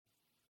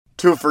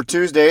Two for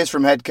Tuesdays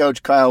from head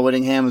coach Kyle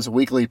Whittingham's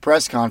weekly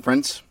press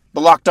conference,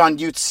 the Locked On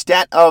Utes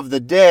stat of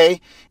the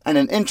day, and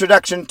an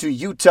introduction to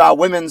Utah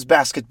women's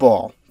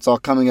basketball. It's all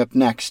coming up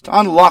next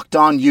on Locked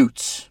On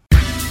Utes.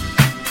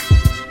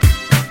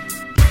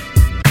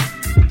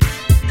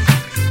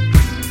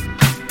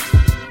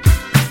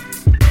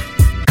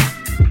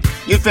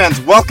 Ute fans,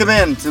 welcome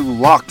in to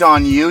Locked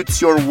On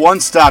Utes, your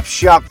one-stop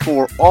shop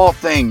for all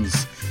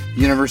things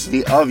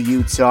University of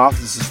Utah.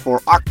 This is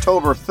for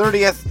October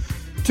 30th,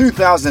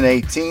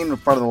 2018. We're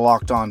part of the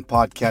Locked On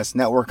Podcast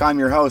Network. I'm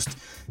your host,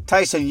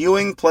 Tyson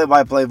Ewing,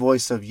 play-by-play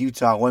voice of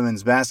Utah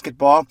women's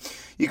basketball.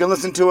 You can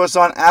listen to us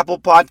on Apple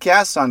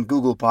Podcasts, on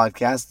Google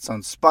Podcasts,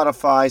 on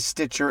Spotify,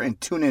 Stitcher, and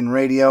TuneIn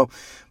Radio.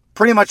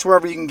 Pretty much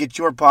wherever you can get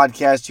your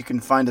podcast, you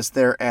can find us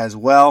there as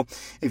well.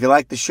 If you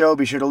like the show,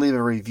 be sure to leave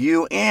a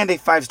review and a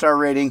 5-star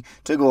rating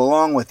to go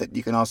along with it.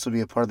 You can also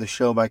be a part of the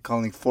show by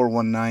calling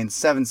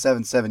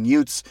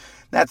 419-777-UTES.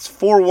 That's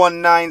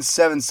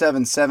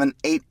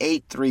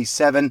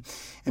 419-777-8837.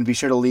 And be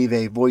sure to leave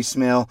a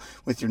voicemail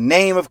with your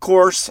name, of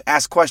course.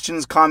 Ask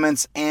questions,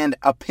 comments, and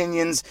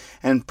opinions.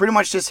 And pretty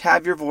much just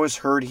have your voice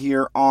heard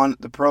here on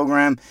the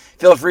program.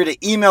 Feel free to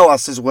email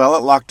us as well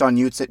at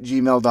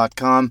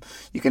lockedonutes@gmail.com.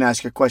 You can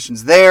ask your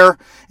questions there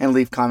and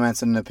leave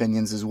comments and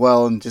opinions as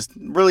well. And just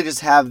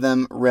have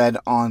them read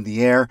on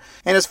the air.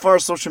 And as far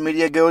as social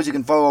media goes, you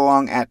can follow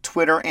along at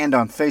Twitter and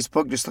on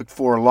Facebook. Just look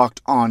for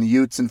Locked On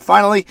Utes. And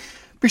finally,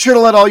 be sure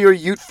to let all your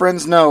Ute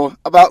friends know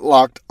about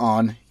Locked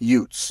On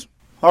Utes.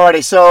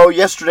 Alrighty, so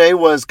yesterday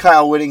was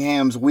Kyle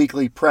Whittingham's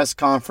weekly press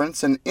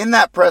conference, and in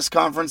that press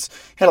conference,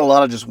 he had a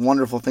lot of just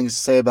wonderful things to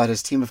say about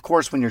his team. Of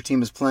course, when your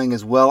team is playing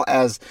as well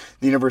as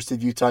the University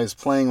of Utah is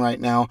playing right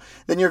now,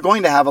 then you're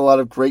going to have a lot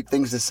of great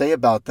things to say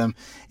about them.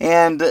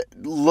 And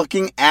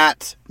looking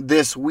at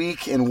this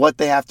week and what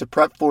they have to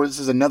prep for, this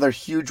is another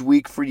huge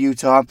week for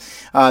Utah.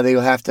 They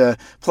will have to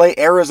play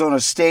Arizona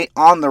State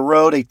on the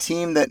road, a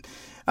team that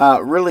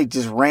really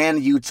just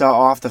ran Utah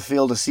off the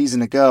field a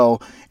season ago.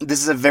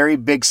 This is a very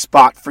big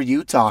spot for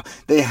Utah.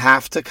 They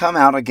have to come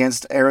out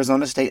against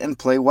Arizona State and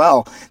play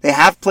well. They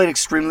have played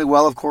extremely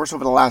well, of course,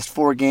 over the last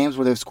 4 games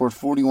where they've scored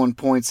 41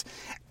 points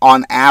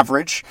on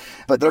average,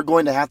 but they're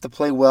going to have to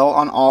play well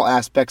on all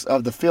aspects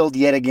of the field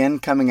yet again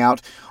coming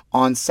out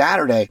on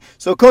Saturday.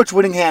 So Coach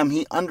Whittingham,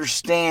 he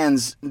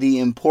understands the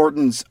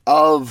importance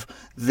of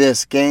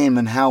this game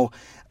and how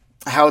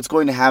it's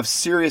going to have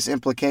serious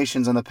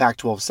implications on the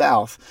Pac-12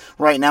 South.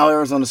 Right now,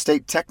 Arizona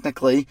State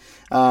technically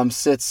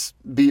sits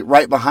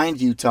right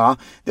behind Utah.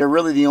 They're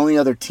really the only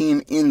other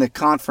team in the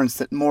conference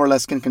that more or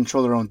less can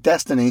control their own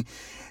destiny,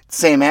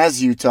 same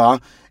as Utah.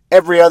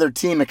 Every other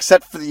team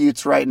except for the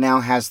Utes right now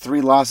has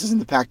 3 losses in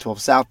the Pac-12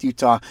 South.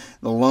 Utah,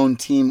 the lone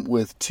team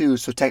with 2.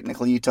 So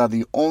technically Utah,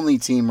 the only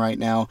team right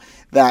now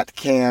that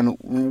can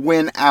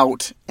win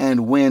out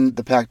and win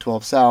the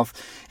Pac-12 South.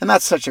 And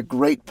that's such a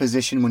great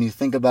position when you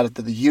think about it,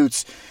 that the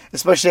Utes,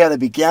 especially how they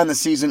began the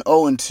season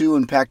 0-2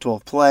 in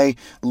Pac-12 play,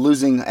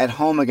 losing at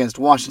home against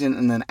Washington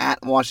and then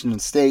at Washington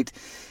State.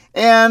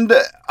 And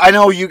I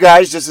know you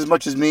guys, just as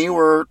much as me,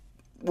 were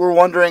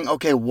wondering,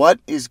 okay, what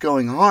is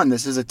going on?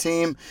 This is a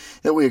team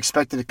that we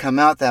expected to come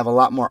out to have a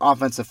lot more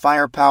offensive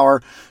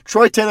firepower.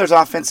 Troy Taylor's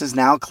offense is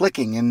now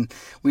clicking, and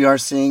we are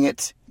seeing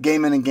it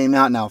game in and game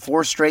out now.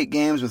 4 straight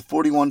games with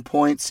 41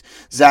 points.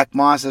 Zach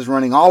Moss is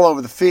running all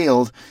over the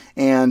field,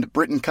 and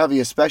Britton Covey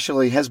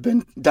especially has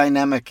been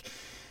dynamic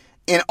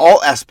in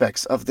all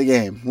aspects of the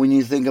game. When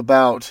you think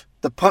about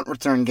the punt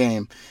return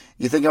game,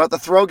 you think about the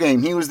throw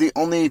game. He was the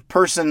only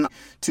person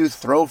to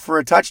throw for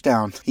a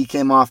touchdown. He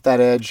came off that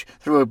edge,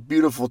 threw a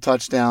beautiful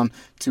touchdown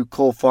to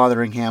Cole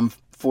Fotheringham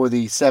for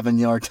the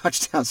 7-yard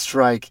touchdown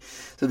strike.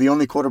 So the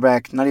only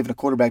quarterback, not even a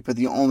quarterback, but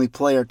the only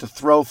player to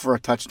throw for a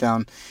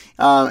touchdown.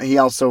 He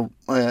also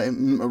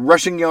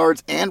rushing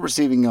yards and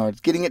receiving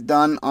yards, getting it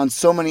done on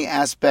so many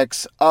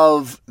aspects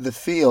of the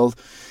field.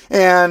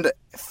 And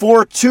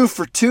for Two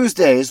for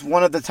Tuesdays,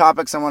 one of the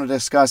topics I want to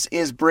discuss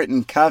is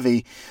Britton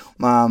Covey.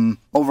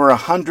 Over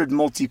 100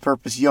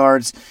 multi-purpose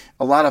yards,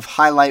 a lot of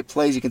highlight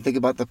plays. You can think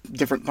about the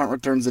different punt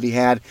returns that he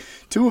had.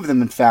 2 of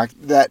them, in fact,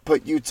 that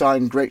put Utah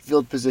in great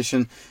field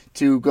position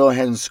to go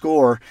ahead and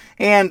score.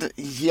 And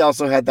he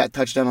also had that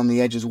touchdown on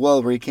the edge as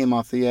well, where he came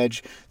off the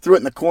edge, threw it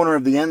in the corner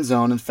of the end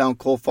zone, and found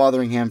Cole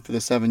Fotheringham for the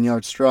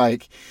 7-yard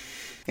strike.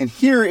 And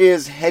here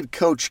is head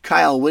coach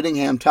Kyle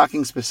Whittingham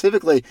talking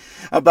specifically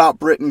about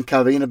Britton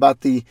Covey and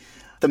about the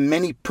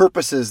many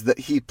purposes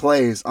that he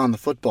plays on the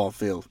football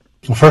field.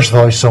 Well, first of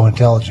all, he's so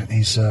intelligent.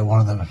 He's one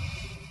of the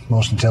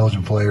most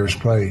intelligent players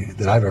probably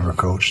that I've ever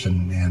coached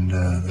and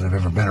that I've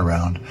ever been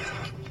around.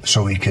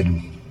 So he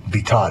can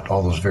be taught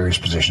all those various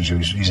positions.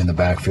 He's in the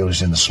backfield.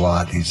 He's in the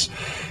slot. He's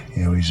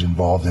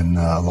involved in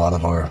a lot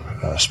of our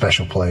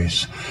special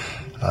plays.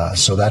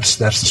 So that's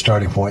the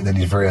starting point. Then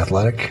he's very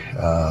athletic.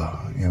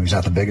 He's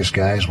not the biggest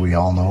guy, as we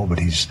all know, but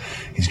he's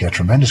got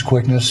tremendous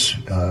quickness.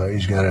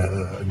 He's got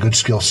a good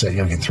skill set. He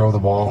can throw the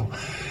ball,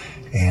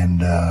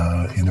 and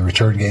in the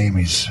return game,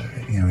 he's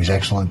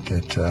excellent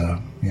at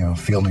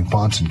fielding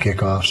punts and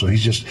kickoffs. So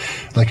he's just,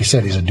 like you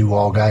said, he's a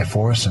do-all guy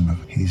for us, and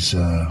he's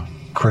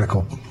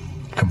critical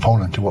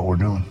component to what we're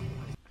doing.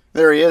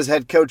 There he is,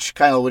 head coach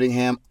Kyle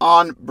Whittingham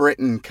on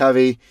Britton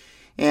Covey.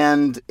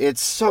 And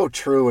it's so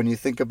true when you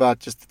think about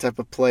just the type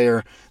of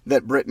player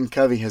that Britton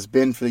Covey has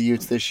been for the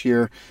Utes this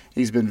year.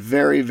 He's been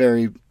very,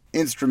 very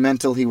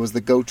instrumental. He was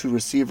the go-to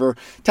receiver.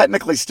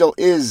 Technically still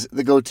is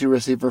the go-to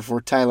receiver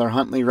for Tyler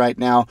Huntley right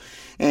now.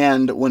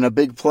 And when a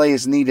big play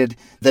is needed,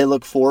 they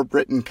look for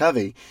Britton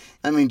Covey.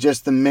 I mean,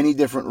 just the many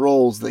different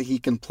roles that he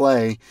can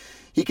play.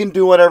 He can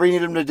do whatever you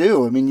need him to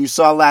do. I mean, you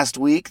saw last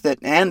week that,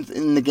 and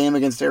in the game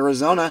against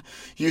Arizona,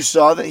 you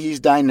saw that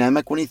he's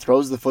dynamic when he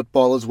throws the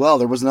football as well.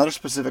 There was another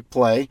specific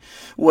play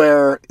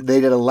where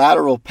they did a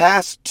lateral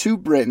pass to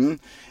Britton,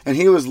 and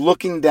he was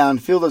looking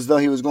downfield as though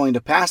he was going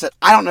to pass it.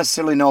 I don't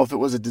necessarily know if it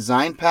was a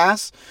design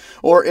pass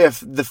or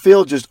if the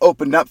field just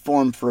opened up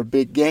for him for a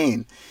big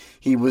gain.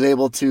 He was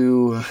able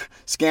to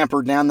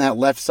scamper down that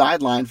left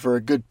sideline for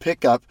a good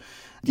pickup.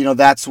 You know,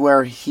 that's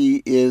where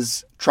he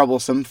is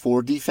troublesome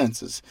for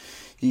defenses.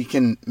 He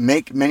can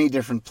make many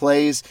different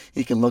plays.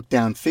 He can look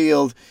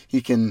downfield.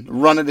 He can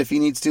run it if he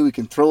needs to. He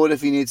can throw it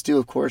if he needs to,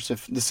 of course,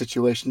 if the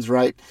situation's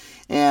right.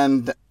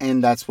 And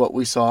that's what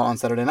we saw on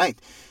Saturday night.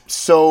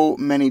 So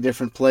many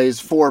different plays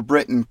for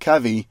Britton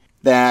Covey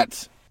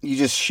that you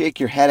just shake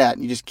your head at,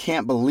 and you just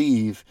can't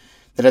believe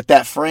that at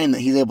that frame that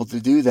he's able to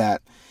do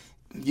that.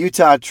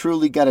 Utah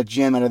truly got a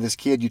gem out of this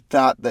kid.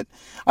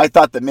 I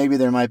thought that maybe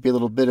there might be a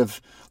little bit of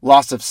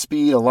loss of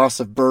speed, a loss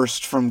of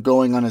burst from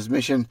going on his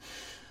mission.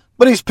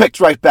 But he's picked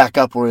right back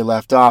up where he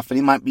left off, and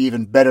he might be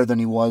even better than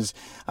he was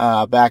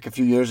back a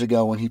few years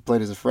ago when he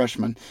played as a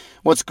freshman.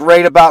 What's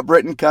great about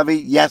Britton Covey,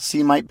 yes,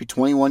 he might be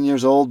 21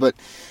 years old, but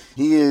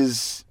he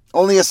is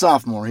only a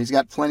sophomore. He's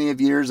got plenty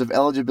of years of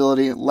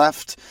eligibility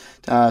left,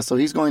 so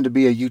he's going to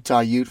be a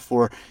Utah Ute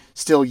for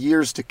still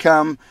years to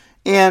come.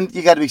 And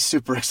you got to be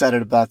super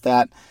excited about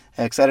that,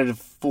 excited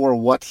for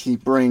what he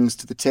brings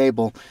to the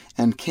table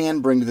and can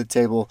bring to the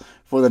table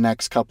for the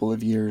next couple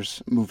of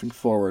years moving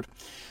forward.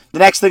 The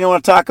next thing I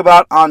want to talk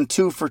about on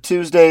 2 for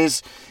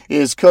Tuesdays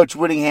is Coach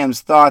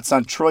Whittingham's thoughts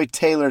on Troy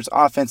Taylor's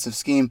offensive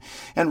scheme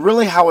and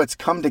really how it's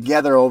come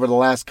together over the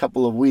last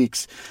couple of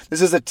weeks.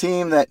 This is a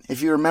team that,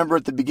 if you remember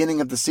at the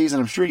beginning of the season,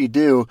 I'm sure you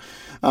do,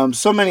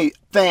 so many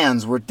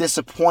fans were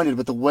disappointed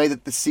with the way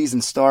that the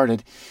season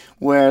started,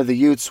 where the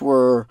Utes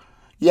were...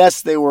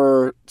 Yes, they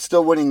were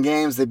still winning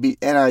games. They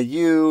beat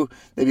NIU.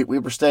 They beat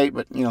Weber State,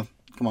 but,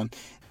 come on.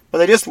 But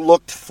they just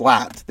looked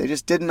flat. They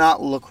just did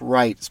not look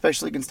right,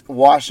 especially against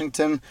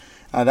Washington.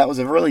 That was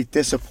a really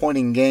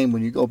disappointing game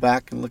when you go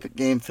back and look at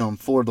game film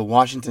for the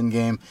Washington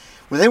game,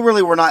 where they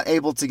really were not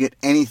able to get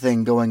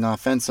anything going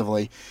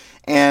offensively.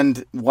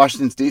 And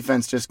Washington's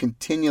defense just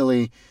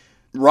continually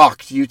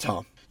rocked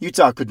Utah.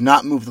 Utah could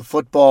not move the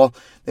football.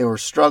 They were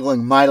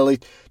struggling mightily.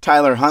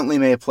 Tyler Huntley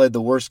may have played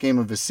the worst game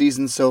of his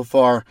season so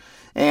far,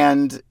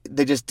 and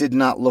they just did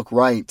not look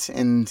right.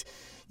 And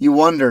you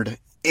wondered,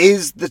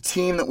 is the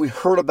team that we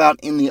heard about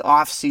in the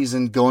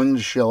offseason going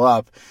to show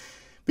up?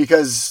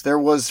 Because there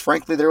was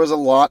a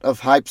lot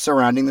of hype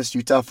surrounding this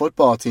Utah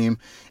football team,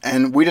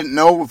 and we didn't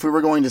know if we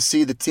were going to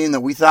see the team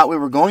that we thought we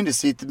were going to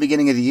see at the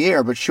beginning of the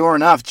year. But sure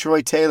enough,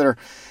 Troy Taylor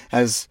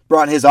has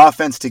brought his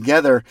offense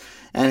together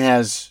and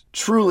has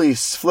truly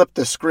flipped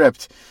the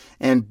script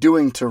and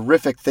doing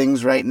terrific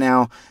things right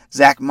now.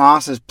 Zach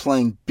Moss is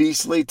playing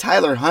beastly.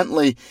 Tyler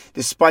Huntley,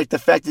 despite the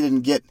fact he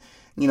didn't get,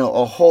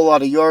 a whole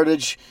lot of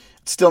yardage,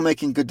 still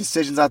making good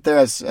decisions out there,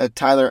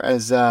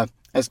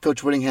 as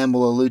Coach Whittingham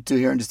will allude to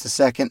here in just a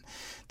second.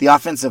 The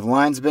offensive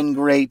line's been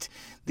great.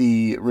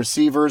 The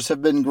receivers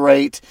have been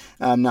great.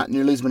 Not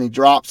nearly as many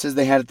drops as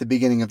they had at the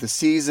beginning of the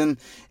season.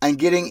 And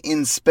getting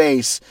in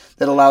space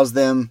that allows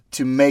them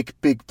to make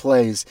big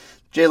plays.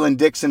 Jalen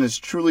Dixon is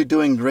truly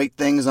doing great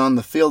things on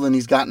the field, and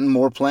he's gotten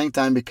more playing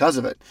time because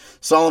of it.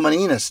 Solomon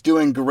Enos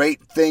doing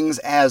great things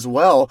as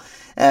well,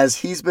 as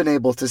he's been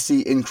able to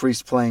see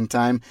increased playing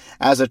time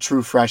as a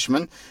true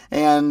freshman.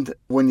 And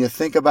when you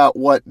think about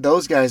what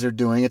those guys are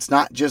doing, it's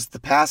not just the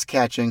pass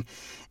catching,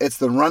 it's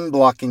the run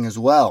blocking as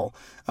well.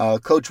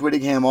 Coach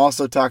Whittingham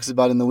also talks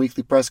about in the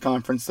weekly press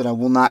conference that I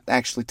will not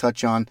actually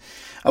touch on,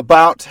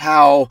 about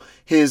how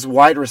his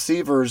wide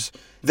receivers,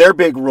 their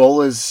big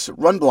role is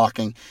run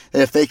blocking.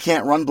 If they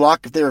can't run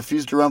block, if they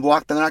refuse to run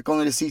block, they're not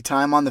going to see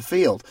time on the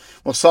field.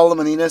 Well,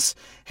 Solomon Enos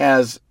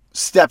has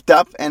stepped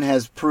up and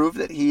has proved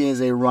that he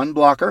is a run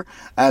blocker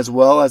as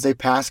well as a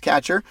pass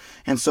catcher.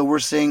 And so we're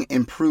seeing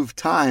improved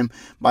time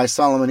by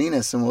Solomon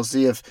Enos. And we'll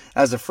see if,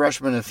 as a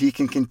freshman, if he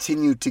can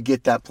continue to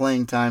get that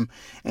playing time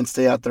and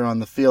stay out there on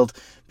the field.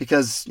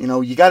 Because,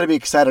 you got to be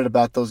excited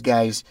about those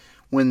guys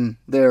when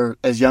they're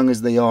as young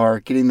as they are,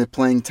 getting the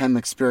playing time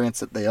experience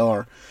that they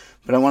are.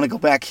 But I want to go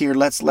back here.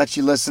 Let's let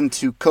you listen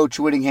to Coach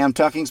Whittingham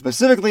talking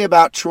specifically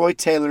about Troy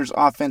Taylor's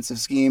offensive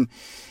scheme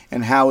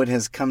and how it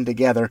has come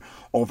together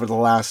over the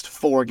last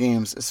 4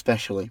 games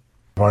especially.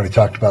 I've already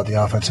talked about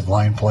the offensive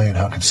line play and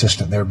how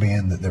consistent they're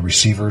being. The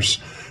receivers,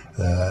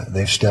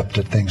 they've stepped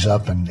things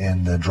up,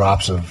 and the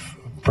drops have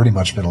pretty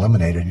much been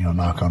eliminated,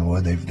 knock on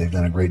wood. They've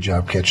done a great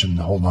job catching and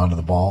holding on to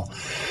the ball.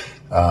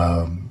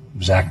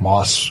 Zach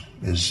Moss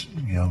is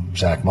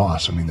Zach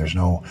Moss. I mean, there's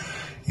no,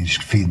 you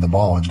just feed him the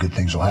ball and good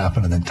things will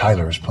happen. And then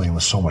Tyler is playing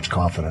with so much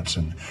confidence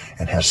and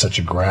has such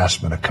a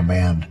grasp and a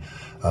command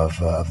of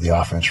the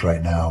offense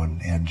right now.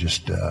 And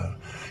just,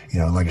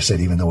 like I said,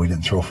 even though he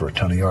didn't throw for a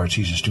ton of yards,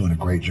 he's just doing a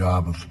great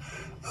job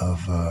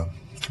of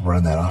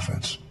running that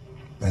offense.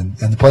 And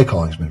the play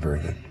calling has been very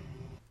good.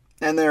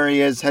 And there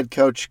he is, head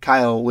coach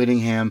Kyle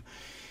Whittingham.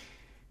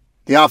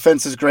 The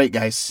offense is great,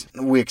 guys.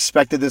 We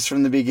expected this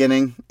from the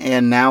beginning,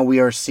 and now we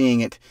are seeing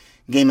it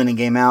game in and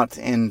game out,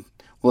 and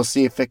we'll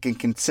see if it can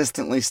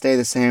consistently stay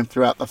the same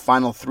throughout the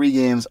final 3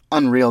 games.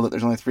 Unreal that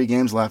there's only 3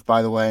 games left,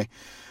 by the way,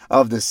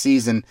 of the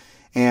season,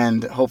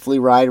 and hopefully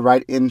ride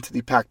right into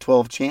the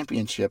Pac-12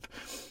 championship,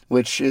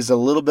 which is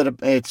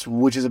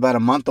about a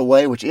month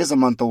away, which is a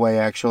month away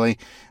actually,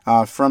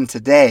 from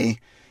today.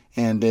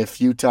 And if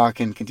Utah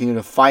can continue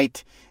to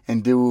fight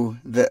and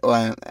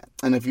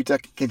if Utah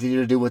can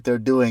continue to do what they're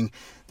doing,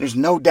 there's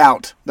no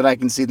doubt that I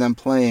can see them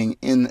playing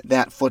in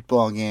that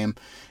football game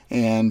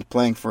and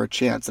playing for a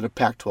chance at a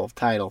Pac-12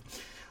 title.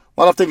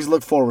 A lot of things to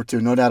look forward to,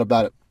 no doubt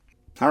about it.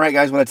 All right,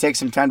 guys, I want to take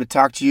some time to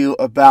talk to you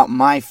about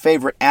my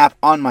favorite app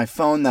on my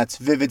phone. That's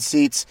Vivid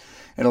Seats.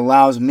 It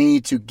allows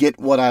me to get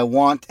what I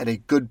want at a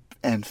good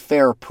and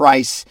fair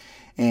price,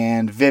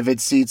 and Vivid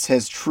Seats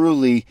has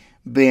truly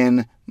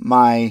been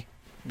my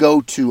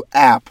go-to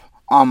app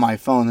on my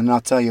phone, and I'll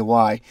tell you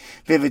why.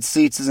 Vivid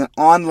Seats is an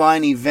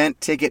online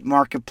event ticket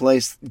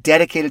marketplace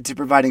dedicated to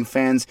providing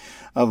fans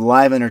of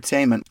live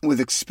entertainment with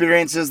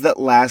experiences that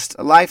last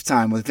a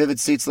lifetime. With Vivid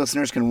Seats,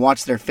 listeners can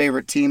watch their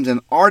favorite teams and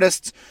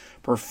artists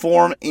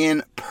perform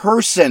in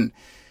person.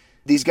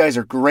 These guys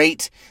are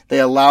great.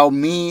 They allow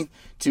me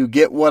to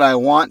get what I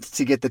want,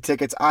 to get the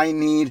tickets I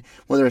need,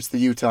 whether it's the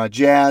Utah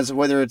Jazz,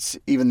 whether it's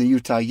even the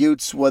Utah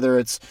Utes, whether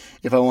it's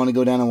if I want to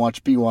go down and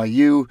watch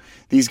BYU.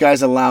 These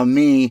guys allow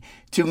me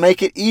to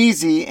make it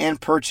easy and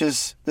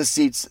purchase the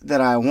seats that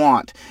I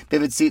want.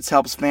 Vivid Seats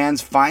helps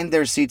fans find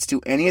their seats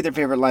to any of their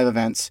favorite live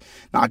events,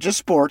 not just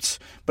sports,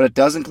 but it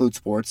does include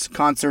sports,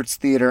 concerts,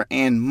 theater,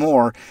 and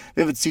more.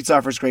 Vivid Seats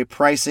offers great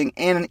pricing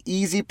and an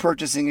easy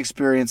purchasing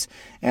experience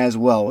as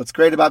well. What's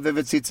great about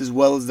Vivid Seats as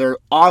well is they're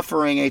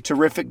offering a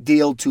terrific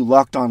deal to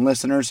Locked On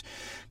listeners.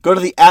 Go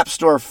to the App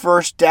Store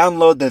first,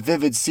 download the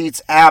Vivid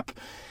Seats app,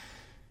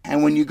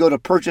 and when you go to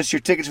purchase your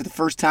tickets for the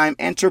first time,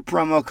 enter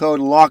promo code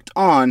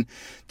LOCKEDON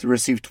to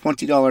receive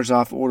 $20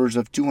 off orders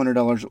of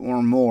 $200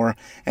 or more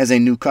as a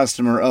new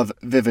customer of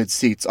Vivid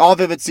Seats. All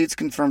Vivid Seats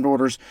confirmed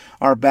orders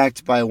are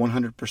backed by a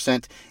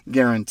 100%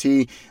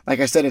 guarantee.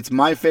 Like I said, it's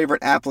my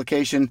favorite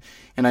application,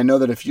 and I know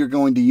that if you're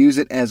going to use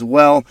it as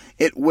well,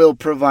 it will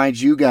provide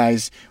you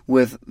guys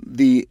with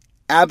the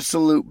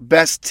absolute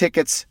best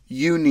tickets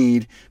you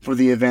need for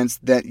the events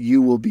that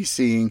you will be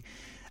seeing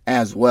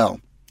as well.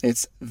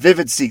 It's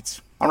Vivid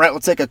Seats. All right,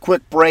 we'll take a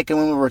quick break, and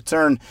when we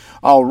return,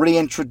 I'll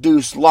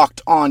reintroduce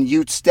Locked On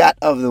Utes Stat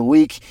of the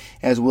Week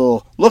as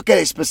we'll look at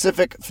a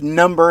specific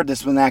number.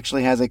 This one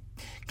actually has a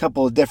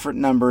couple of different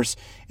numbers,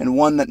 and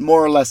one that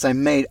more or less I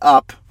made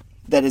up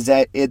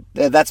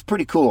that's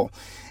pretty cool,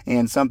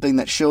 and something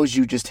that shows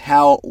you just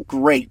how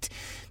great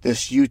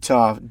this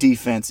Utah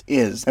defense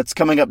is. That's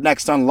coming up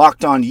next on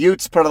Locked On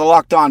Utes, part of the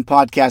Locked On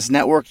Podcast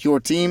Network,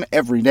 your team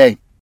every day.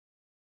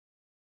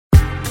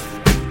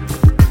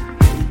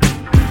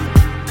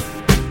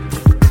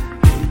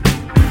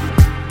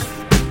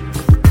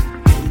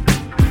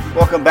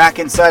 Welcome back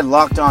inside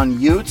Locked On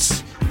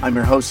Utes. I'm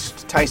your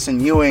host, Tyson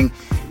Ewing,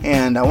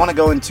 and I want to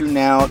go into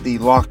now the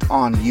Locked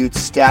On Utes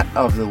Stat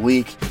of the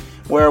Week,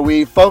 where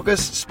we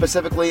focus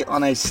specifically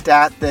on a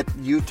stat that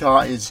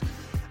Utah is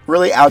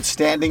really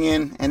outstanding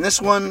in. And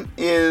this one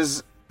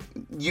is,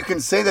 you can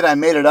say that I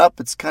made it up.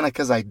 It's kind of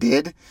because I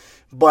did.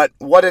 But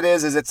what it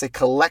is it's a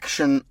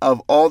collection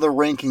of all the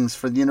rankings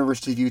for the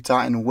University of Utah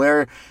and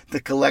where the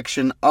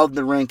collection of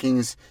the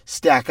rankings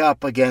stack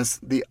up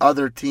against the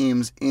other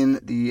teams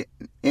in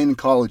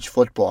college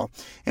football.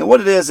 And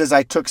what it is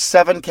I took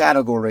 7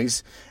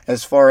 categories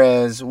as far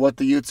as what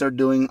the Utes are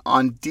doing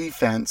on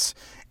defense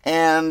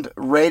and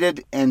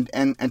rated and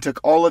took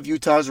all of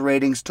Utah's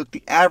ratings, took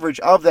the average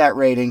of that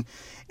rating,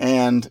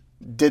 and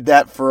did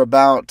that for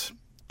about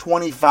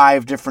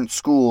 25 different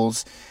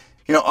schools.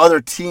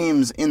 Other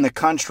teams in the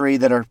country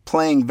that are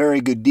playing very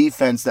good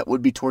defense that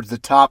would be towards the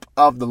top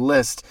of the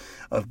list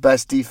of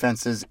best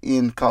defenses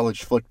in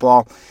college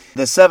football.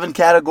 The 7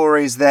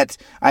 categories that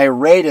I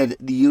rated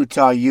the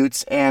Utah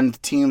Utes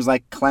and teams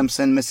like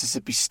Clemson,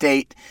 Mississippi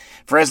State,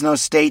 Fresno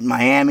State,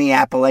 Miami,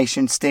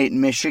 Appalachian State,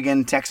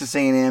 Michigan, Texas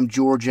A&M,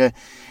 Georgia.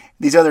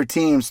 These other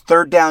teams: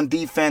 third down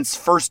defense,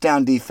 first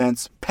down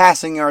defense,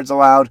 passing yards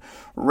allowed,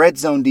 red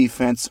zone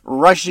defense,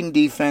 rushing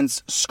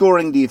defense,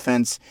 scoring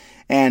defense,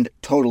 and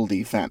total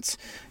defense.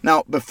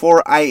 Now,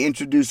 before I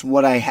introduce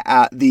what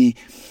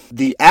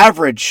the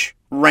average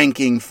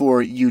ranking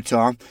for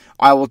Utah,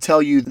 I will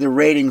tell you the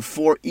rating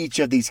for each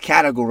of these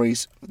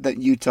categories that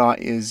Utah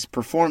is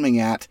performing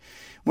at,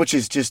 which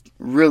is just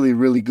really,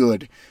 really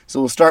good.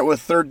 So we'll start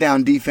with third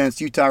down defense.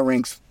 Utah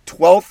ranks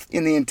 12th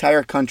in the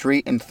entire country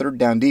in third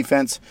down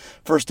defense.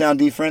 First down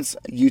defense,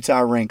 Utah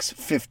ranks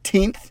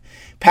 15th.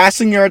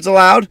 Passing yards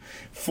allowed,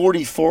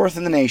 44th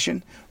in the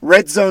nation.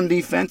 Red zone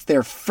defense,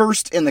 they're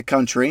first in the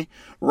country.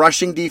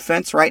 Rushing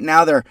defense, right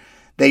now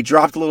they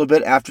dropped a little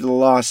bit after the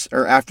loss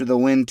or after the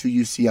win to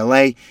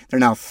UCLA. They're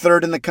now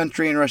third in the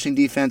country in rushing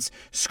defense.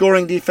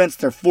 Scoring defense,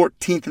 they're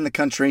 14th in the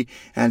country.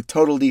 And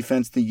total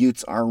defense, the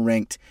Utes are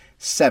ranked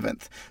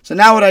 7th. So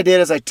now what I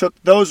did is I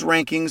took those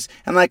rankings,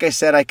 and like I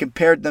said, I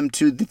compared them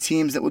to the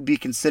teams that would be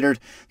considered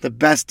the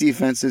best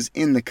defenses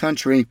in the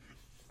country,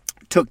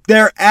 took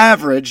their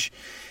average,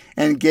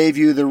 and gave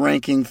you the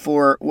ranking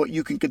for what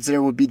you can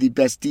consider would be the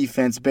best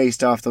defense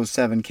based off those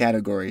 7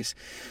 categories.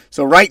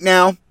 So right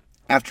now,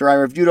 after I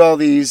reviewed all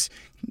these,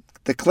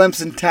 the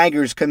Clemson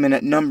Tigers come in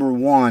at number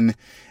 1,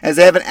 as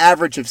they have an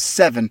average of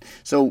 7.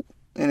 So,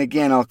 and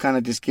again, I'll kind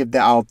of just give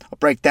that, I'll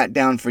break that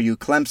down for you.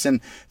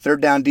 Clemson,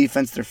 third down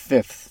defense, they're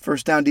 5th.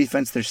 First down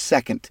defense, they're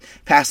 2nd.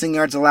 Passing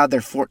yards allowed,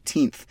 they're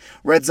 14th.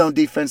 Red zone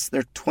defense,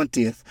 they're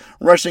 20th.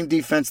 Rushing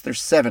defense, they're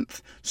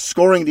 7th.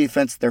 Scoring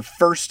defense, they're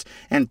 1st.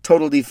 And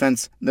total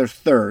defense, they're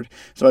 3rd.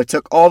 So I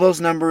took all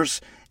those numbers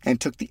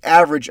and took the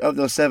average of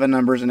those 7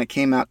 numbers, and it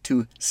came out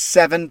to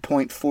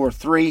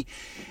 7.43,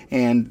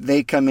 and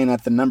they come in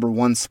at the number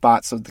 1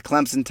 spot. So the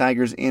Clemson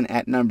Tigers in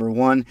at number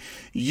 1.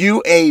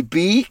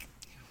 UAB,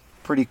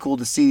 pretty cool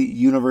to see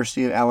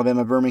University of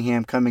Alabama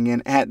Birmingham coming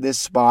in at this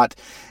spot,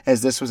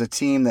 as this was a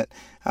team that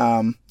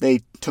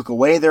they took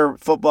away their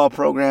football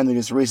program. They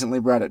just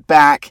recently brought it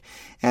back,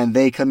 and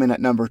they come in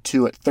at number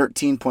 2 at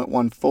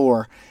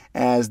 13.14,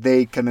 as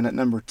they come in at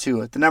number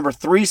 2. At the number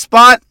 3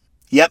 spot,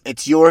 yep,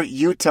 it's your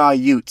Utah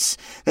Utes.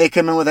 They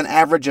come in with an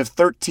average of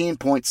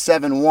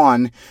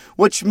 13.71,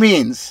 which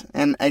means,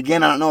 and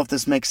again, I don't know if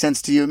this makes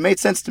sense to you. It made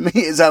sense to me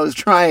as I was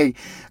trying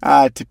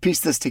to piece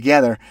this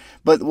together.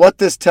 But what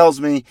this tells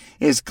me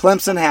is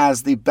Clemson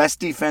has the best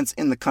defense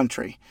in the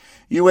country.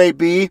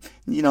 UAB,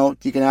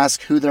 you can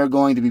ask who they're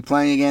going to be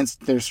playing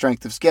against, their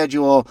strength of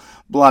schedule,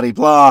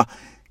 blah-de-blah.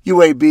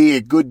 UAB,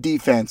 a good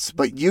defense.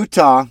 But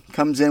Utah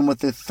comes in with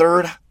the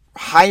 3rd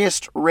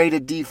highest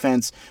rated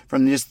defense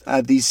from just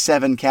these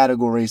 7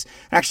 categories,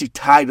 actually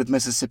tied with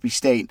Mississippi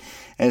State,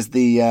 as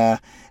the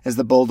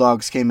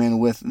Bulldogs came in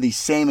with the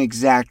same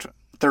exact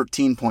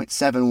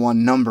 13.71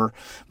 number.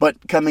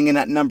 But coming in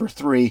at number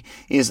 3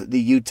 is the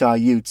Utah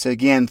Utes.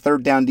 Again,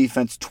 third down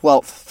defense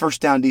 12th,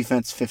 first down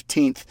defense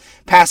 15th,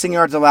 passing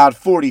yards allowed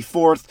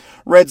 44th,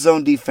 red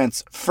zone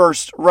defense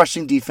 1st,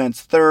 rushing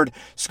defense 3rd,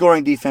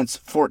 scoring defense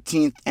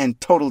 14th, and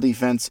total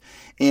defense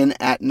in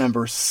at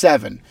number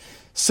 7.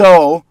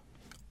 So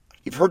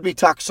you've heard me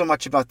talk so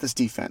much about this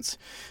defense,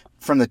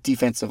 from the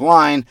defensive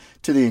line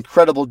to the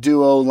incredible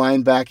duo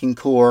linebacking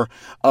core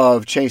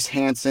of Chase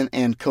Hansen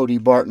and Cody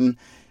Barton,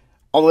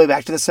 all the way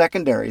back to the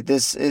secondary.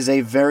 This is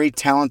a very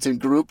talented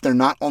group. They're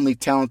not only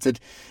talented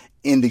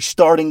in the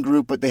starting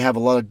group, but they have a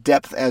lot of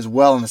depth as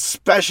well, and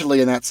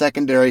especially in that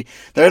secondary.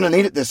 They're going to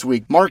need it this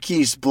week.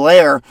 Marquise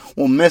Blair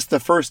will miss the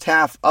first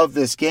half of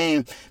this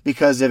game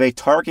because of a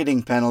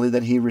targeting penalty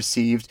that he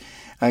received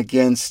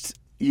against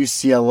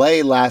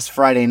UCLA last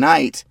Friday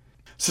night.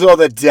 So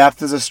the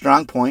depth is a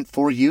strong point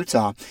for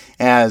Utah,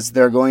 as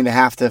they're going to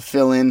have to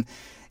fill in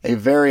a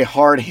very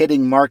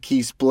hard-hitting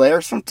Marquise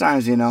Blair.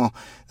 Sometimes,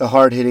 the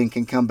hard-hitting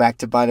can come back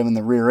to bite him in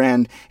the rear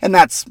end, and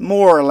that's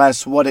more or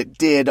less what it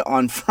did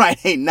on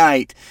Friday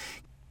night.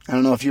 I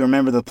don't know if you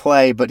remember the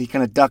play, but he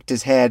kind of ducked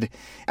his head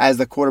as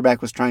the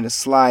quarterback was trying to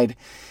slide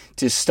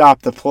to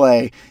stop the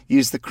play,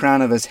 used the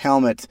crown of his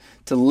helmet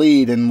to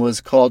lead, and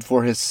was called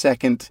for his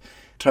 2nd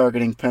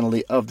targeting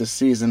penalty of the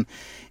season,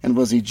 and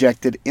was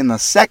ejected in the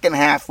second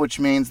half, which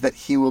means that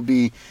he will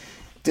be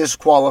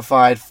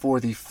disqualified for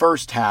the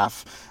first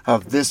half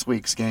of this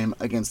week's game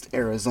against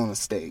Arizona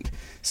State.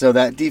 So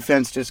that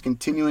defense just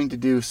continuing to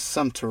do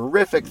some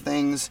terrific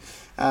things,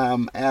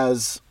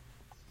 as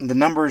the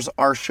numbers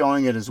are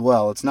showing it as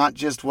well. It's not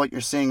just what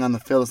you're seeing on the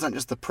field, it's not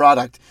just the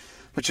product,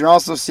 but you're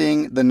also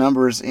seeing the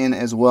numbers in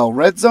as well.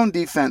 Red zone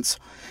defense,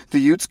 the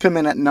Utes come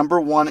in at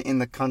number 1 in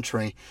the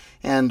country,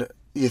 and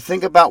you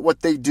think about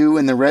what they do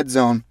in the red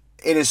zone.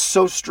 It is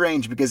so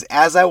strange because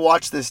as I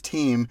watch this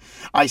team,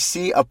 I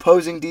see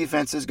opposing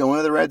defenses go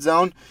into the red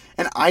zone,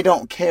 and I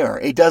don't care.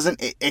 It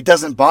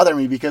doesn't bother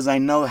me because I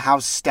know how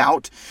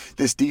stout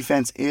this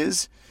defense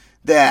is,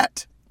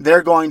 that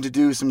they're going to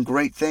do some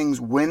great things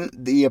when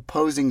the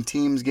opposing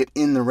teams get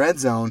in the red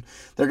zone.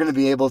 They're going to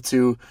be able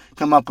to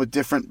come up with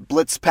different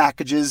blitz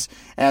packages,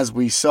 as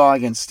we saw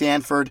against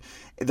Stanford.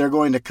 They're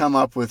going to come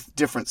up with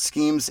different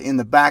schemes in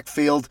the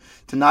backfield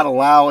to not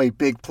allow a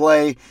big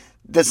play.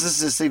 This is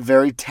just a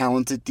very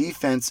talented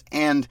defense,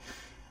 and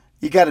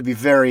you got to be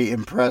very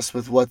impressed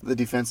with what the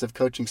defensive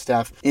coaching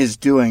staff is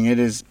doing. It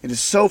is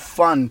so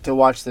fun to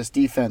watch this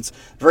defense.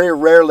 Very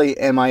rarely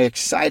am I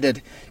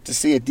excited to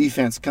see a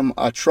defense come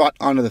a trot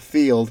onto the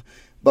field,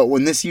 but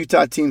when this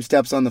Utah team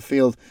steps on the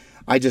field,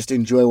 I just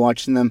enjoy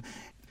watching them.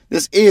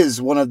 This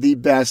is one of the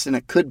best, and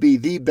it could be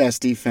the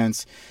best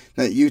defense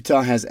that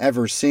Utah has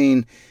ever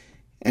seen,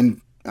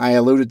 and I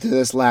alluded to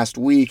this last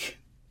week.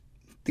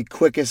 The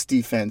quickest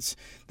defense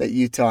that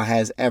Utah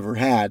has ever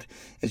had,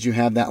 as you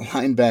have that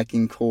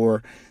linebacking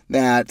core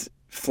that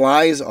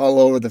flies all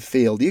over the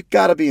field. You've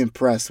got to be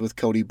impressed with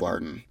Cody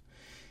Barton.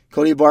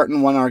 Cody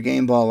Barton won our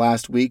game ball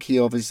last week. He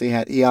obviously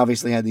had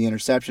the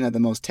interception, had the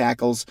most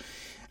tackles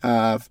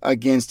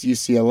against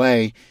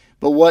UCLA.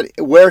 But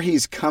where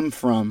he's come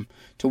from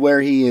to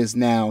where he is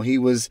now, he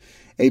was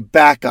a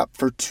backup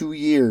for 2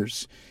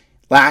 years.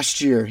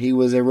 Last year, he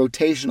was a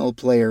rotational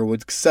player,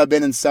 would sub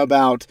in and sub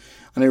out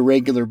on a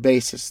regular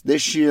basis.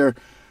 This year,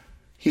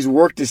 he's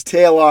worked his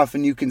tail off,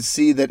 and you can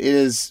see that it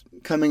is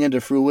coming into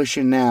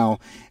fruition now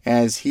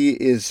as he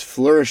is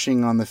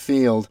flourishing on the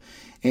field.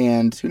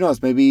 And who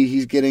knows, maybe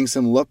he's getting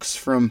some looks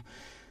from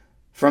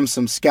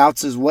some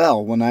scouts as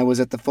well. When I was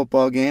at the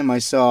football game, I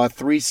saw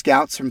 3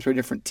 scouts from 3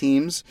 different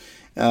teams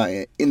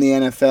in the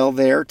NFL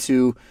there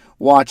to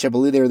watch. I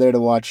believe they were there to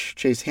watch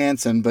Chase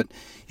Hansen, but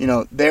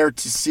there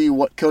to see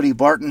what Cody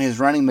Barton, his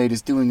running mate,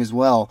 is doing as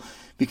well,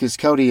 because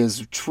Cody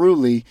has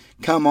truly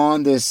come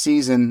on this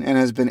season and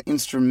has been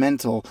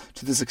instrumental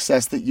to the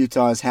success that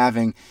Utah is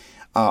having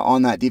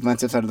on that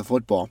defensive side of the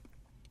football.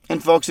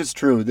 And folks, it's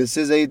true. This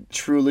is a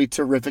truly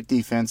terrific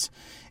defense,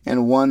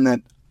 and one that,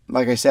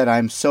 like I said,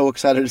 I'm so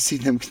excited to see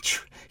them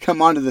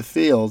come onto the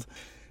field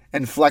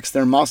and flex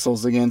their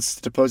muscles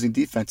against opposing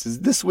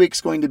defenses. This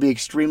week's going to be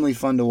extremely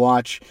fun to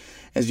watch,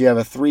 as you have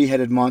a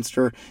 3-headed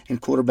monster in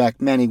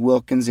quarterback Manny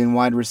Wilkins, in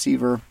wide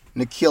receiver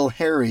N'Keal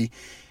Harry,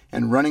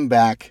 and running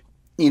back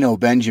Eno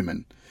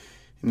Benjamin.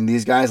 I mean,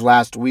 these guys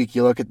last week,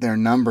 you look at their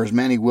numbers.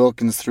 Manny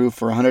Wilkins threw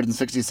for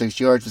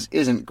 166 yards, which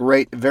isn't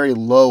great, very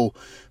low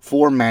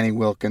for Manny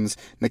Wilkins.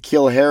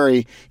 N'Keal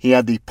Harry, he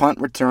had the punt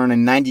return, a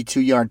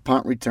 92-yard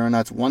punt return.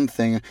 That's one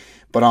thing.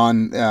 But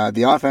on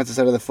the offensive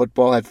side of the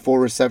football, had 4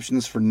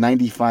 receptions for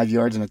 95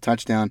 yards and a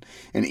touchdown.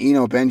 And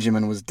Eno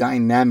Benjamin was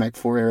dynamic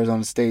for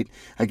Arizona State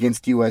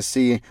against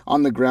USC.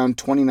 On the ground,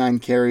 29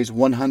 carries,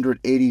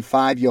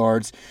 185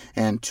 yards,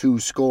 and 2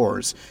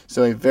 scores.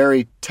 So a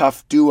very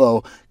tough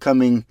duo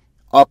coming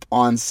up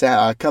on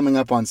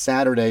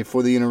Saturday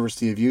for the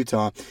University of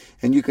Utah,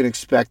 and you can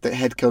expect that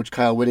head coach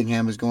Kyle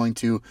Whittingham is going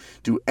to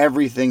do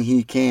everything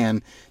he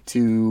can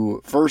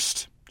to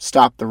first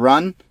stop the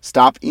run,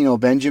 stop Eno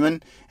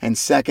Benjamin, and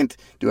second,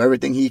 do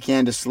everything he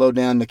can to slow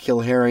down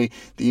N'Keal Harry,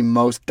 the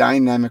most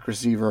dynamic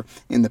receiver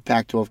in the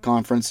Pac-12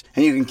 Conference,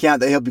 and you can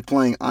count that he'll be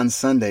playing on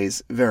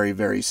Sundays very,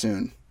 very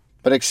soon.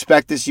 But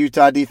expect this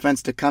Utah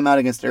defense to come out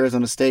against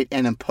Arizona State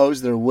and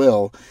impose their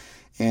will,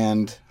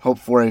 and hope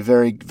for a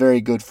very,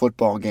 very good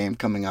football game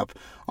coming up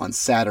on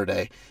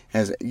Saturday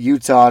as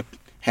Utah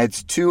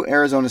heads to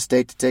Arizona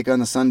State to take on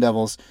the Sun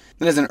Devils.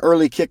 It is an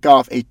early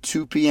kickoff, a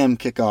 2 p.m.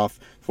 kickoff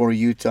for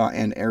Utah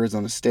and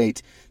Arizona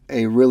State.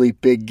 A really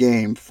big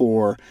game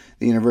for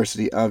the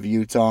University of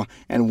Utah,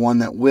 and one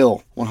that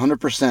will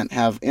 100%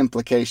 have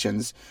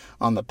implications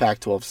on the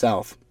Pac-12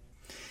 South.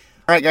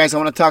 All right, guys, I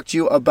want to talk to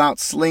you about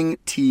Sling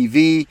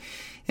TV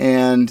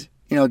and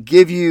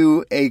give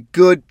you a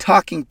good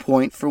talking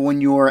point for when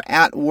you're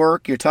at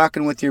work, you're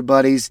talking with your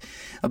buddies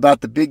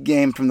about the big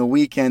game from the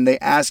weekend. They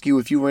ask you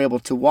if you were able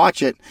to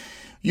watch it.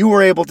 You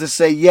were able to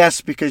say yes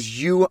because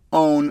you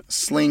own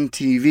Sling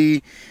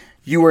TV.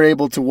 You were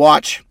able to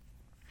watch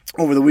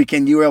over the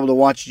weekend. You were able to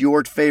watch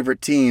your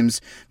favorite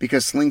teams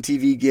because Sling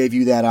TV gave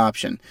you that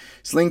option.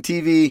 Sling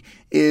TV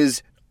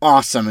is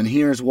awesome, and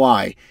here's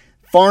why.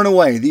 Far and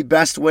away, the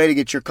best way to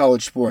get your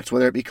college sports,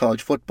 whether it be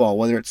college football,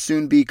 whether it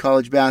soon be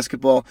college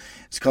basketball.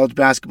 As college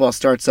basketball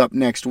starts up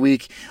next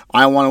week,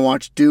 I want to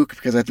watch Duke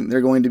because I think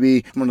they're going to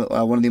be one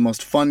of the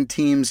most fun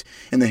teams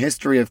in the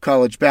history of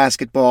college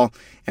basketball,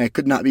 and I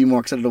could not be more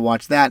excited to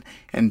watch that.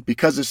 And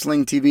because of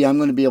Sling TV, I'm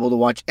going to be able to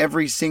watch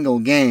every single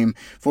game.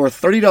 For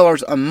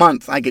 $30 a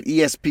month, I get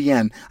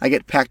ESPN, I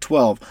get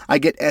Pac-12, I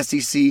get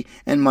SEC,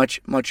 and much,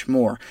 much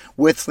more.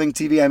 With Sling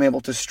TV, I'm able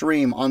to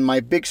stream on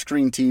my big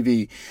screen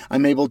TV.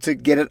 I'm able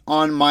to get it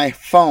on my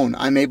phone.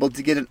 I'm able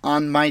to get it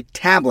on my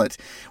tablet.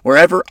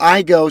 Wherever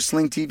I go,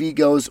 Sling TV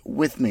goes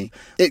with me.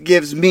 It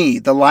gives me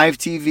the live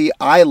TV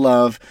I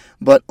love,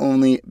 but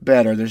only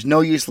better. There's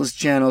no useless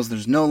channels.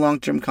 There's no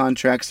long-term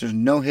contracts. There's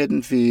no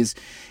hidden fees.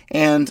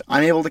 And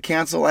I'm able to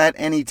cancel at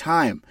any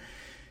time.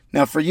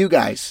 Now, for you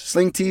guys,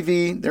 Sling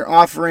TV, they're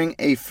offering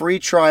a free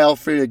trial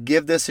for you to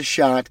give this a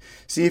shot.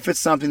 See if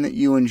it's something that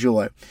you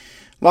enjoy.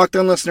 Locked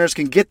On listeners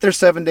can get their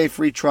 7-day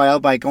free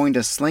trial by going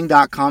to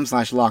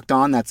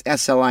sling.com/lockedon. That's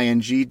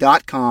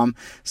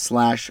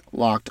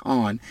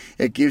sling.com/lockedon.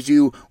 It gives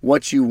you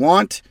what you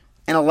want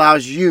and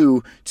allows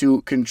you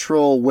to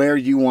control where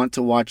you want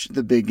to watch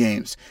the big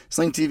games.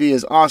 Sling TV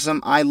is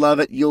awesome. I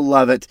love it. You'll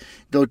love it.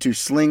 Go to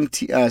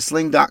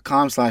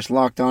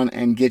sling.com/lockedon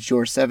and get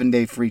your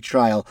 7-day free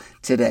trial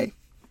today.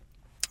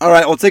 All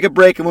right, we'll take a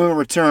break, and when we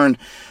return,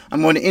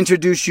 I'm going to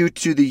introduce you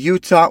to the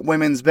Utah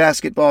women's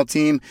basketball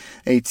team,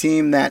 a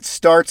team that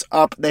starts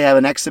up. They have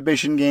an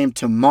exhibition game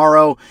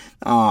tomorrow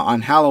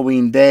on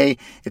Halloween Day.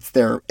 It's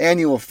their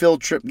annual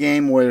field trip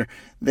game where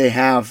they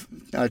have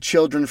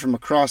children from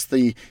across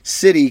the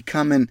city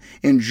come and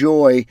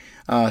enjoy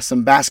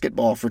some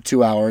basketball for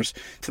 2 hours.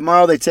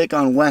 Tomorrow they take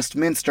on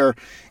Westminster,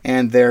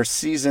 and their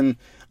season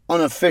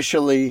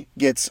unofficially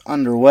gets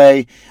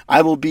underway.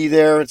 I will be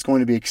there. It's going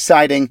to be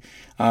exciting.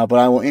 But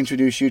I will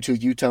introduce you to the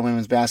Utah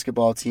women's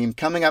basketball team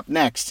coming up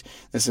next.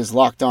 This is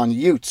Locked On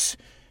Utes,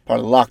 part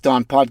of the Locked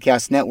On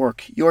Podcast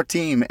Network, your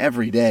team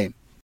every day.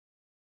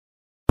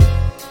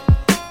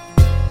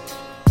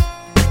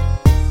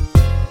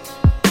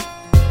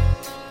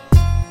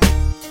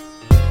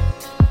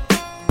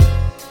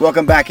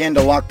 Welcome back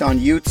into Locked On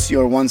Utes,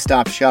 your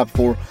one-stop shop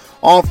for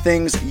all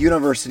things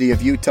University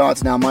of Utah.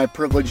 It's now my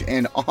privilege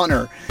and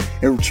honor,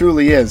 it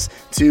truly is,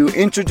 to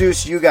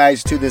introduce you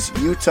guys to this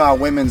Utah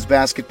women's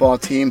basketball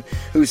team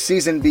whose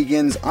season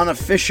begins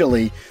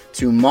unofficially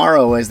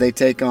tomorrow as they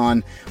take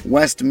on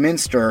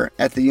Westminster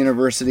at the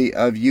University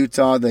of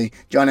Utah. The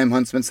John M.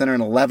 Huntsman Center,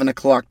 an 11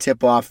 o'clock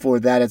tip-off for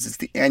that, as it's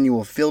the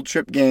annual field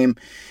trip game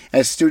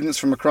as students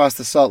from across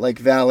the Salt Lake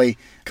Valley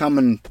come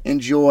and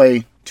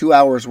enjoy 2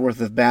 hours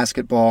worth of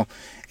basketball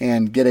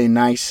and get a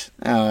nice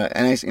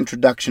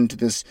introduction to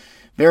this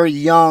very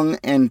young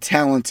and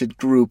talented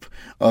group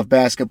of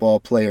basketball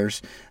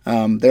players.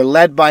 They're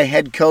led by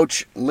head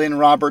coach Lynn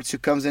Roberts, who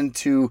comes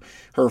into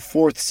her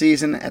 4th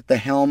season at the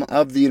helm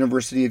of the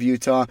University of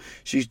Utah.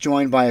 She's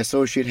joined by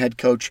associate head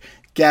coach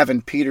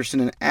Gavin Peterson,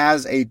 and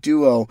as a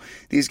duo,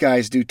 these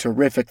guys do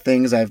terrific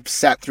things. I've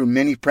sat through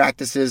many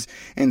practices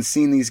and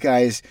seen these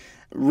guys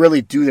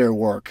really do their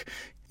work.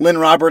 Lynn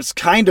Roberts,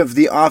 kind of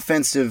the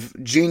offensive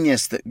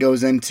genius that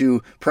goes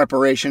into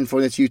preparation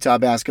for this Utah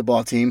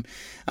basketball team.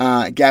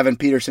 Gavin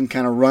Peterson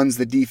kind of runs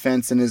the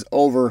defense and is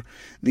over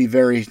the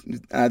very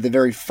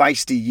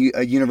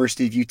feisty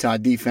University of Utah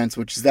defense,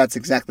 that's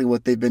exactly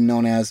what they've been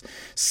known as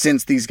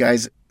since these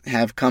guys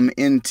have come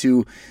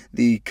into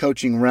the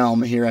coaching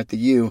realm here at the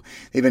U.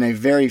 They've been a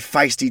very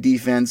feisty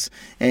defense,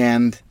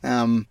 and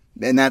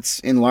that's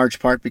in large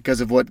part because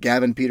of what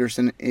Gavin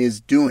Peterson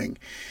is doing.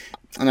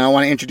 And I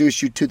want to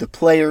introduce you to the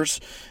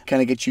players,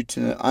 kind of get you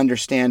to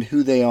understand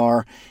who they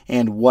are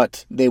and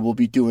what they will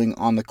be doing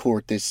on the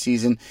court this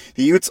season.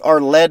 The Utes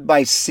are led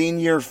by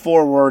senior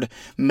forward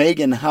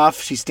Megan Huff.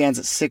 She stands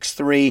at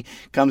 6'3",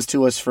 comes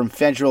to us from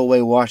Federal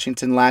Way,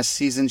 Washington. Last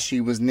season,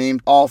 she was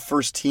named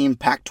All-First-Team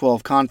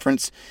Pac-12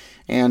 Conference.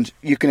 And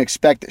you can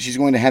expect that she's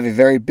going to have a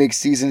very big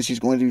season. She's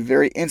going to be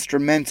very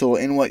instrumental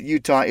in what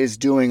Utah is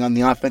doing on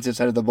the offensive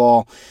side of the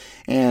ball.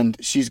 And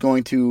she's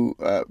going to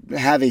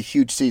have a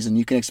huge season.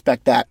 You can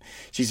expect that.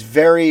 She's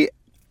very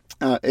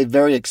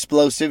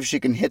explosive. She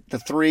can hit the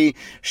three.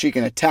 She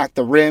can attack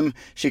the rim.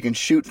 She can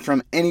shoot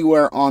from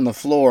anywhere on the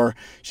floor.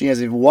 She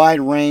has a wide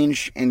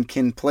range and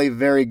can play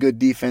very good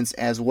defense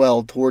as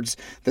well towards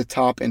the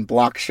top and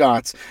block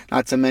shots.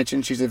 Not to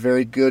mention she's a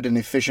very good and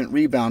efficient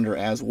rebounder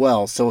as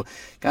well. So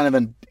kind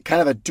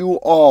of a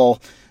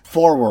do-all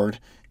forward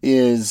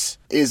is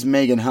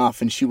Megan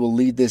Huff, and she will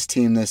lead this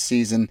team this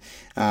season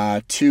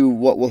to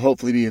what will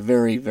hopefully be a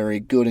very, very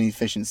good and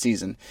efficient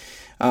season.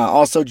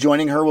 Also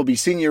joining her will be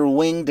senior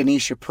wing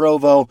Denisha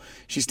Provo.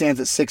 She stands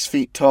at 6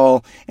 feet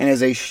tall and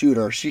is a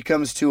shooter. She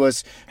comes to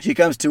us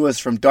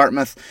from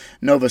Dartmouth,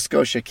 Nova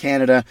Scotia,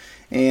 Canada,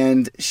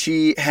 and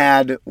she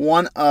had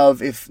one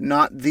of, if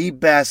not the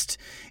best,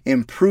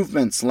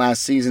 improvements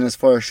last season as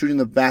far as shooting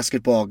the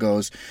basketball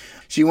goes.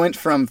 She went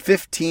from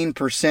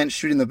 15%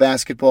 shooting the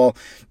basketball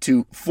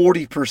to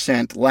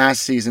 40%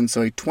 last season,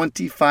 so a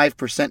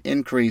 25%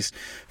 increase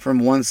from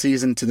one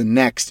season to the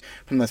next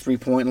from the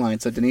three-point line.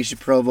 So Denisha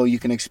Provo, you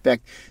can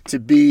expect to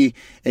be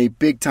a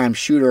big-time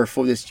shooter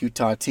for this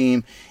Utah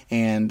team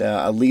and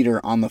a leader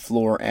on the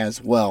floor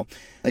as well.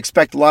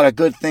 Expect a lot of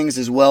good things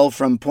as well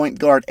from point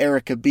guard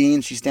Erica Bean.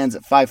 She stands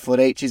at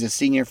 5'8". She's a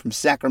senior from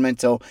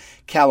Sacramento,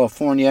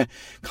 California,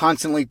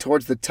 constantly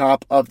towards the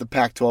top of the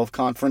Pac-12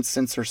 conference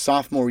since her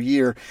sophomore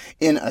year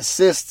in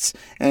assists,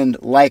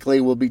 and likely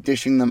will be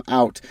dishing them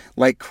out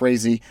like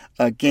crazy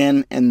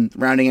again. And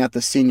rounding out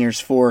the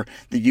seniors for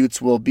the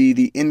Utes will be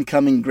the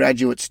incoming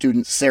graduate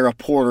student Sarah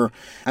Porter,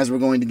 as we're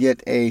going to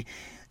get a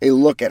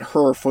look at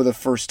her for the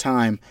first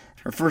time.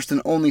 Her first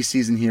and only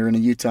season here in a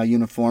Utah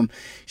uniform.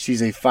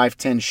 She's a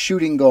 5'10"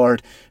 shooting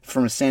guard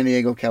from San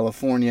Diego,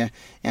 California,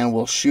 and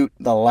will shoot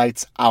the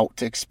lights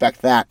out.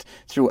 Expect that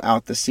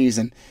throughout the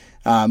season.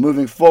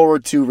 Moving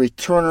forward to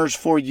returners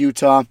for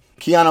Utah.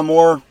 Kiana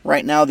Moore,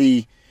 right now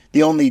the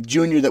only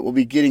junior that will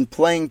be getting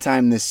playing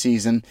time this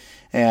season,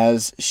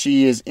 as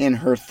she is in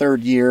her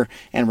third year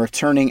and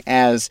returning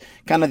as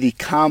kind of the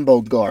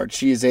combo guard.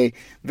 She is a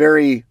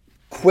very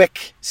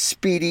quick,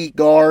 speedy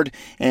guard,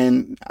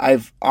 and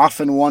I've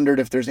often wondered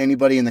if there's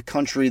anybody in the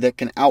country that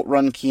can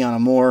outrun Kiana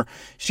Moore.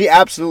 She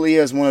absolutely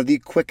is one of the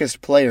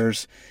quickest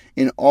players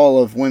in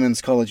all of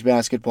women's college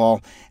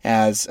basketball,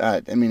 as,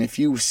 if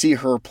you see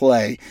her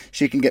play,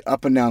 she can get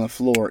up and down the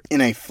floor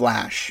in a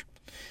flash.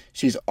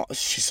 She's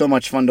so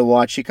much fun to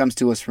watch. She comes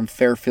to us from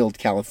Fairfield,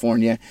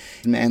 California,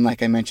 and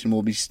like I mentioned,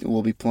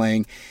 will be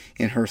playing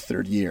in her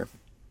third year.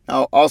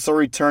 Also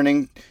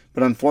returning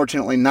but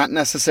unfortunately not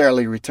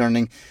necessarily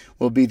returning,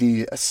 will be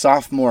the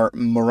sophomore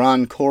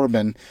Moran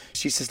Corbin.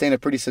 She sustained a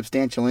pretty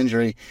substantial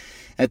injury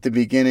at the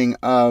beginning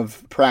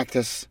of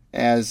practice,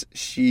 as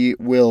she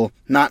will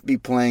not be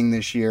playing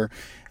this year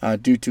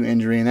due to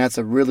injury, and that's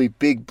a really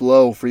big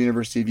blow for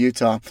University of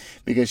Utah,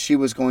 because she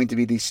was going to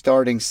be the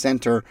starting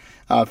center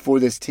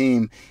for this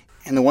team.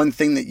 And the one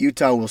thing that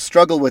Utah will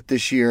struggle with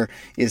this year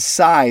is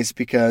size,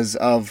 because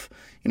of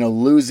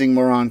losing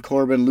Moran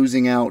Corbin,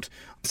 losing out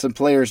some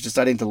players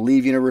deciding to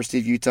leave University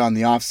of Utah in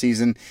the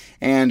offseason,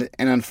 and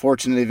an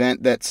unfortunate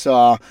event that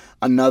saw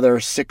another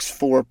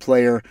 6'4"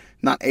 player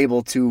not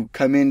able to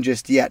come in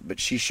just yet, but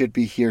she should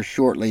be here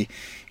shortly.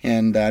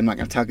 And I'm not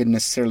going to talk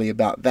necessarily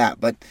about that,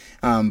 but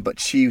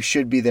she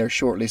should be there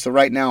shortly. So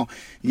right now,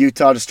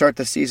 Utah to start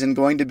the season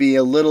going to be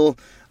a little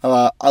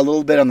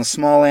bit on the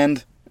small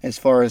end as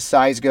far as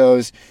size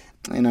goes,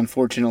 and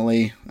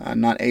unfortunately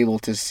not able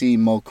to see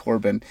Mo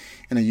Corbin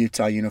in a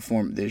Utah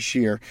uniform this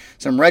year.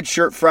 Some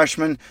redshirt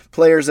freshmen,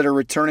 players that are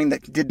returning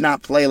that did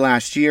not play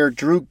last year.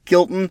 Drew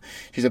Gilton,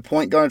 she's a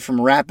point guard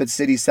from Rapid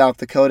City, South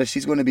Dakota.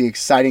 She's going to be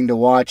exciting to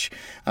watch.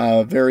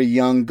 A very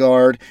young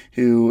guard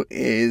who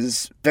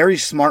is very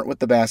smart with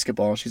the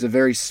basketball. She's a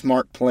very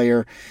smart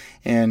player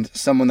and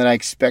someone that I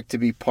expect to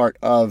be part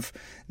of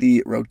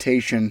the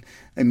rotation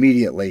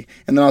immediately.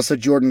 And then also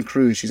Jordan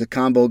Cruz. She's a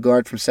combo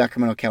guard from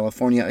Sacramento,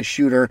 California, a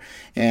shooter,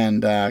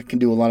 and can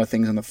do a lot of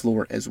things on the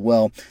floor as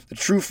well. The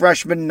true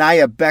freshman,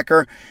 Naya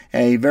Becker,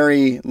 a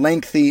very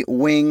lengthy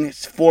wing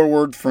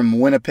forward from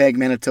Winnipeg,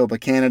 Manitoba,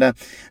 Canada.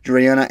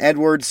 Dreana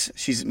Edwards,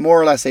 she's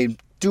more or less a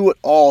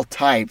do-it-all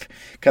type,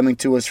 coming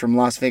to us from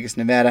Las Vegas,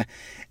 Nevada.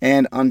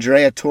 And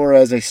Andrea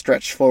Torres, a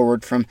stretch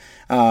forward from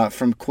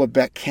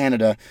Quebec,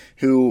 Canada,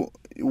 who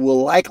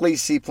will likely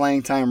see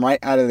playing time right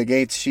out of the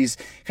gates. She's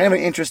kind of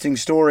an interesting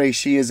story.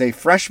 She is a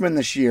freshman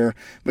this year,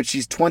 but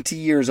she's 20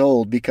 years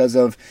old because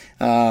of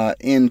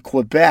in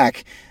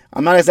Quebec.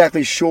 I'm not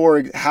exactly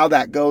sure how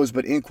that goes,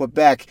 but in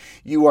Quebec,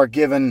 you are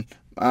given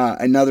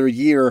another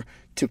year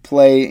to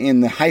play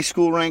in the high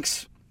school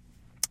ranks.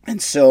 And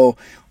so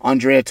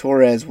Andrea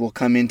Torres will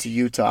come into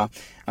Utah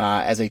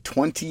as a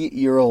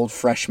 20-year-old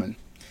freshman.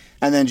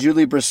 And then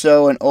Julie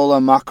Brosseau and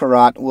Ola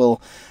Makarat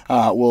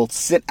will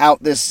sit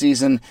out this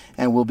season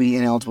and will be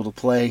ineligible to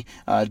play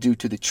due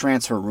to the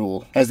transfer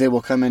rule, as they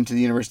will come into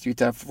the University of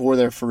Utah for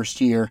their first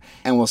year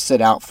and will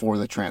sit out for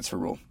the transfer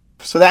rule.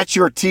 So that's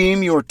your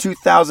team, your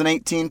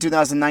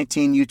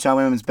 2018-2019 Utah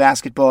women's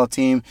basketball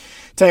team.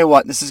 Tell you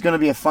what, this is going to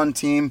be a fun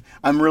team.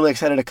 I'm really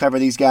excited to cover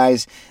these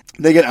guys.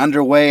 They get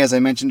underway, as I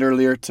mentioned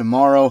earlier,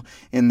 tomorrow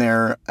in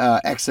their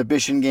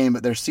exhibition game,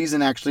 but their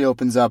season actually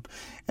opens up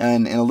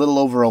in a little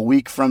over a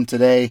week from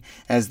today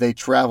as they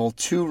travel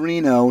to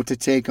Reno to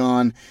take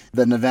on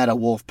the Nevada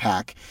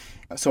Wolfpack.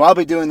 So I'll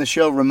be doing the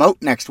show remote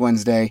next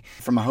Wednesday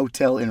from a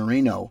hotel in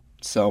Reno,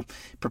 so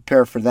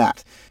prepare for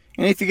that.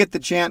 And if you get the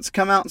chance,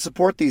 come out and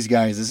support these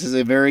guys. This is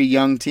a very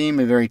young team,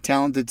 a very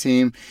talented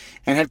team.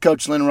 And head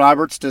coach Lynn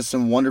Roberts does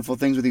some wonderful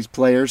things with these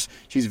players.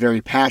 She's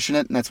very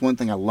passionate, and that's one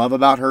thing I love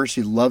about her.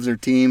 She loves her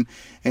team,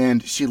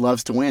 and she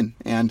loves to win.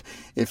 And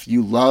if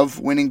you love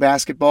winning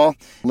basketball,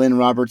 Lynn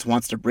Roberts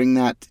wants to bring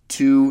that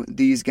to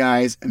these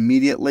guys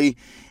immediately,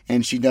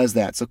 and she does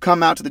that. So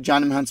come out to the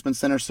John M. Huntsman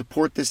Center,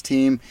 support this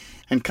team,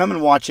 and come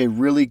and watch a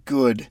really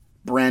good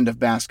brand of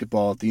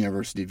basketball at the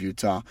University of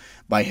Utah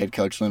by head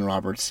coach Lynn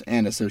Roberts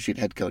and associate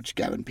head coach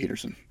Gavin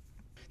Peterson.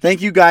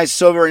 Thank you guys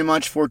so very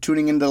much for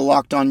tuning into the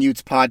Locked On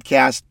Utes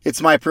podcast.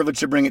 It's my privilege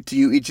to bring it to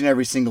you each and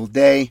every single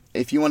day.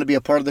 If you want to be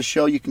a part of the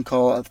show, you can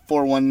call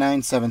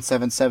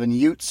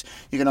 419-777-UTES.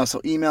 You can also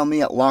email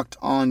me at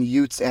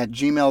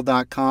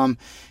lockedonutes@gmail.com.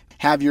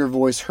 Have your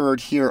voice heard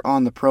here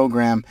on the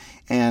program,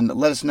 and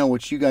let us know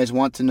what you guys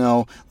want to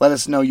know. Let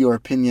us know your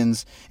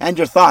opinions and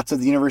your thoughts of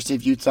the University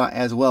of Utah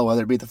as well,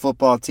 whether it be the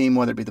football team,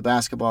 whether it be the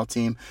basketball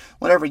team,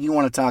 whatever you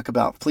want to talk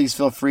about. Please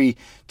feel free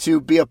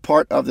to be a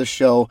part of the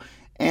show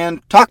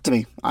and talk to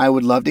me. I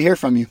would love to hear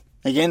from you.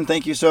 Again,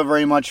 thank you so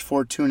very much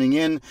for tuning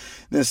in.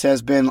 This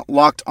has been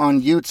Locked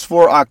On Utes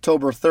for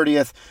October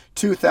 30th,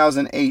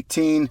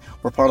 2018.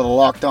 We're part of the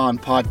Locked On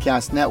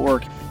Podcast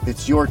Network.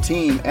 It's your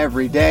team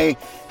every day.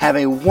 Have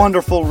a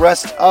wonderful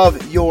rest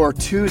of your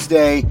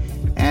Tuesday.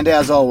 And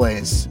as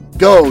always,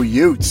 go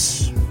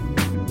Utes!